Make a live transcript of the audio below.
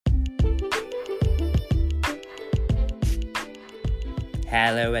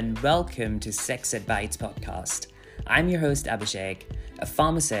Hello and welcome to Sex Advice podcast. I'm your host Abhishek, a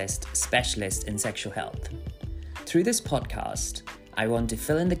pharmacist specialist in sexual health. Through this podcast, I want to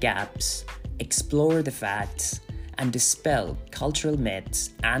fill in the gaps, explore the facts, and dispel cultural myths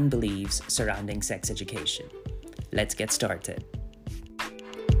and beliefs surrounding sex education. Let's get started.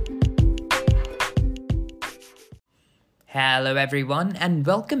 Hello everyone and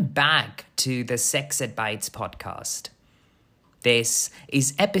welcome back to the Sex Advice podcast. This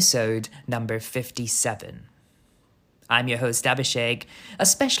is episode number 57. I'm your host Abhishek, a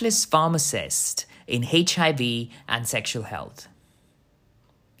specialist pharmacist in HIV and sexual health.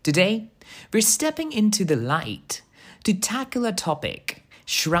 Today, we're stepping into the light to tackle a topic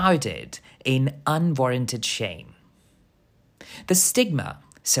shrouded in unwarranted shame. The stigma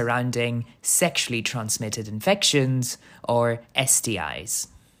surrounding sexually transmitted infections or STIs.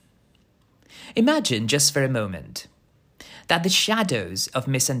 Imagine just for a moment that the shadows of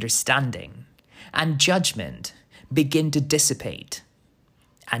misunderstanding and judgment begin to dissipate,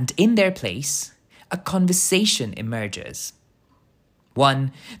 and in their place, a conversation emerges.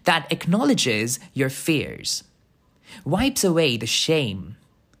 One that acknowledges your fears, wipes away the shame,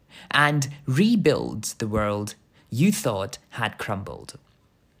 and rebuilds the world you thought had crumbled.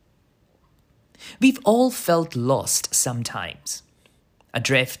 We've all felt lost sometimes,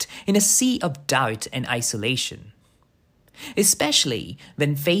 adrift in a sea of doubt and isolation, especially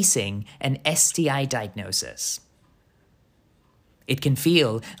when facing an STI diagnosis. It can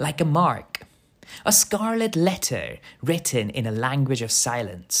feel like a mark, a scarlet letter written in a language of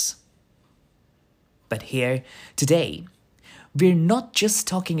silence. But here, today, we're not just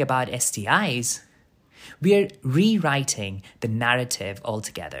talking about STIs, we're rewriting the narrative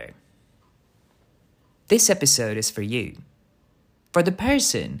altogether. This episode is for you, for the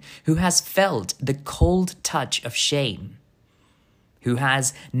person who has felt the cold touch of shame, who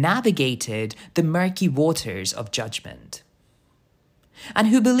has navigated the murky waters of judgment, and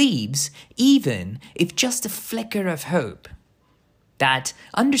who believes, even if just a flicker of hope, that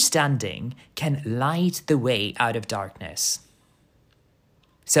understanding can light the way out of darkness.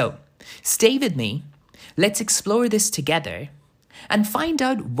 So, stay with me, let's explore this together, and find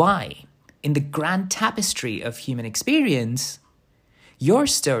out why, in the grand tapestry of human experience, your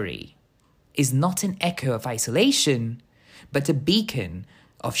story is not an echo of isolation, but a beacon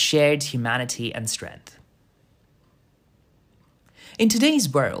of shared humanity and strength. In today's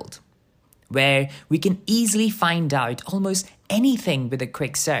world, where we can easily find out almost anything with a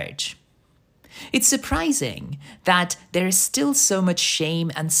quick search, it's surprising that there is still so much shame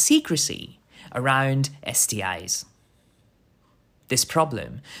and secrecy around STIs. This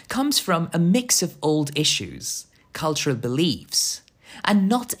problem comes from a mix of old issues, cultural beliefs, and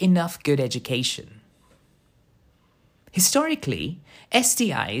not enough good education. Historically,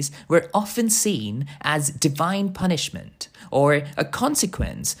 STIs were often seen as divine punishment or a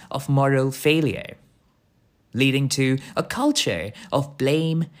consequence of moral failure, leading to a culture of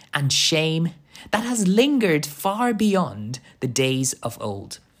blame and shame that has lingered far beyond the days of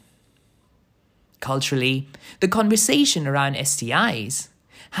old. Culturally, the conversation around STIs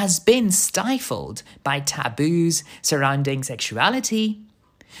has been stifled by taboos surrounding sexuality,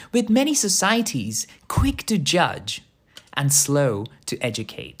 with many societies quick to judge and slow to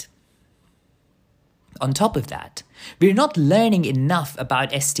educate. On top of that, we're not learning enough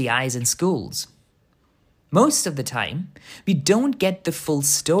about STIs in schools. Most of the time, we don't get the full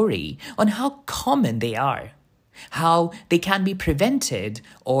story on how common they are, how they can be prevented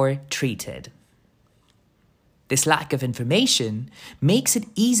or treated. This lack of information makes it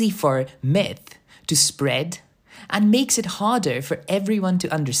easy for myth to spread and makes it harder for everyone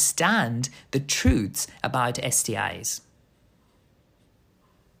to understand the truths about STIs.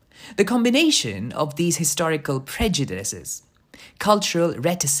 The combination of these historical prejudices, cultural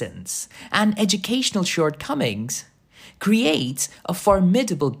reticence, and educational shortcomings creates a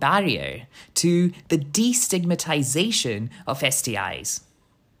formidable barrier to the destigmatization of STIs,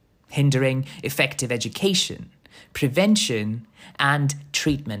 hindering effective education, prevention, and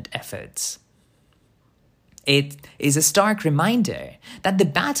treatment efforts. It is a stark reminder that the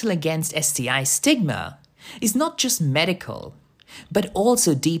battle against STI stigma is not just medical, but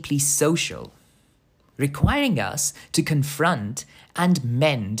also deeply social, requiring us to confront and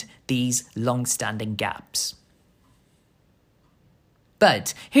mend these long-standing gaps.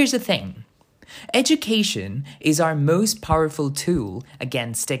 But here's the thing. Education is our most powerful tool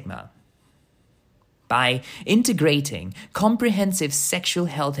against stigma. By integrating comprehensive sexual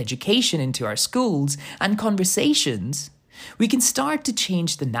health education into our schools and conversations, we can start to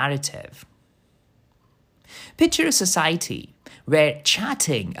change the narrative. Picture a society where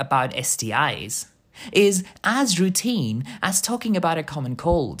chatting about STIs is as routine as talking about a common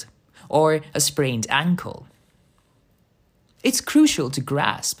cold or a sprained ankle. It's crucial to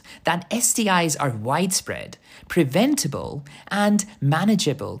grasp that STIs are widespread, preventable, and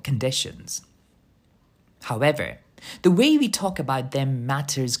manageable conditions. However, the way we talk about them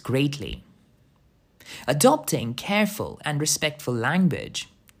matters greatly. Adopting careful and respectful language,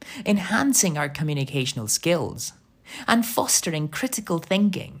 enhancing our communicational skills, and fostering critical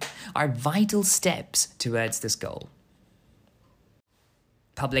thinking are vital steps towards this goal.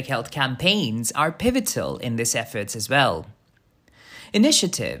 Public health campaigns are pivotal in this effort as well.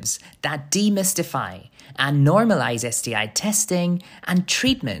 Initiatives that demystify and normalize STI testing and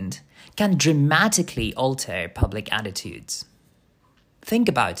treatment can dramatically alter public attitudes. Think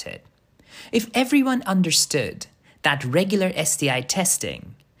about it. If everyone understood that regular STI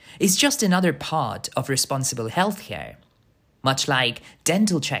testing is just another part of responsible healthcare, much like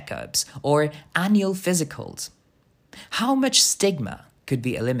dental checkups or annual physicals, how much stigma could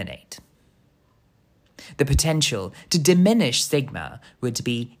we eliminate? The potential to diminish stigma would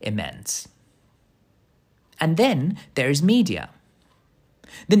be immense. And then there's media.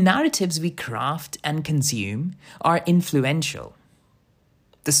 The narratives we craft and consume are influential.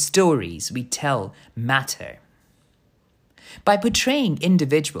 The stories we tell matter. By portraying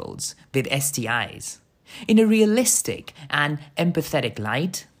individuals with STIs in a realistic and empathetic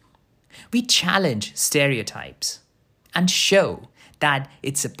light, we challenge stereotypes and show that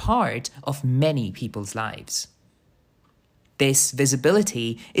it's a part of many people's lives. This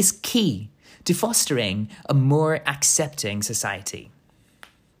visibility is key to fostering a more accepting society.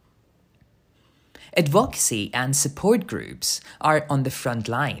 Advocacy and support groups are on the front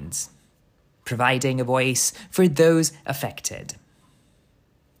lines, providing a voice for those affected.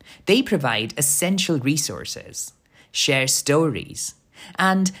 They provide essential resources, share stories,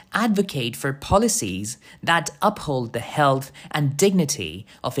 and advocate for policies that uphold the health and dignity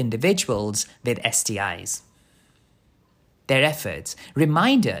of individuals with STIs. Their efforts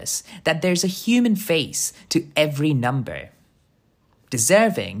remind us that there's a human face to every number,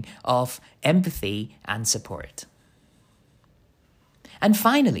 deserving of empathy and support. And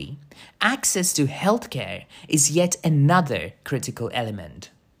finally, access to healthcare is yet another critical element.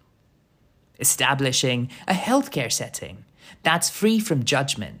 Establishing a healthcare setting that's free from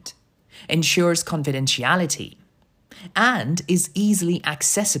judgment, ensures confidentiality, and is easily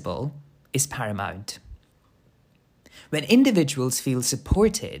accessible is paramount. When individuals feel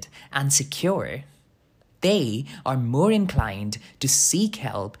supported and secure, they are more inclined to seek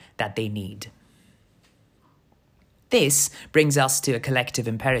help that they need. This brings us to a collective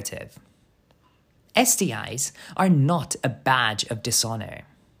imperative. STIs are not a badge of dishonor.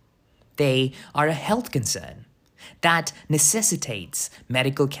 They are a health concern that necessitates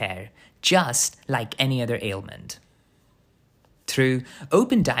medical care just like any other ailment. Through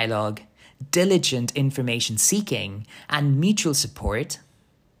open dialogue, diligent information seeking, and mutual support,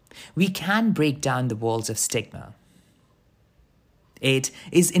 we can break down the walls of stigma. It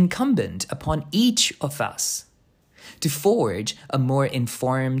is incumbent upon each of us to forge a more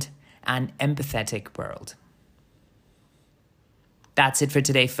informed and empathetic world. That's it for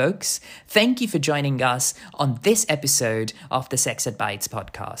today, folks. Thank you for joining us on this episode of the Sex Ed Bites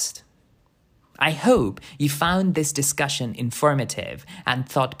podcast. I hope you found this discussion informative and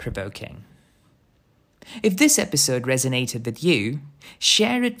thought-provoking. If this episode resonated with you,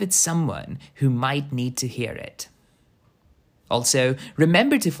 share it with someone who might need to hear it. Also,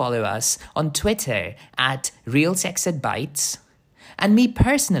 remember to follow us on Twitter at RealSexEdBites and me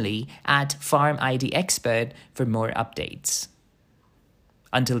personally at FarmIDExpert for more updates.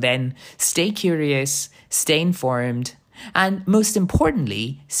 Until then, stay curious, stay informed, and most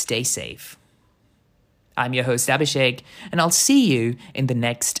importantly, stay safe. I'm your host Abhishek, and I'll see you in the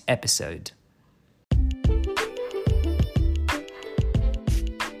next episode.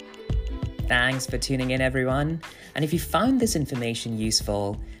 Thanks for tuning in, everyone. And if you found this information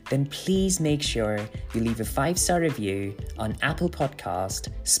useful, then please make sure you leave a 5-star review on Apple Podcast,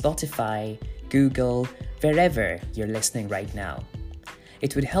 Spotify, Google, wherever you're listening right now.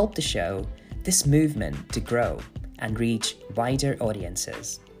 It would help the show, this movement, to grow and reach wider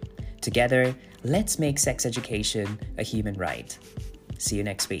audiences. Together, let's make sex education a human right. See you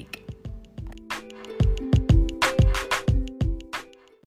next week.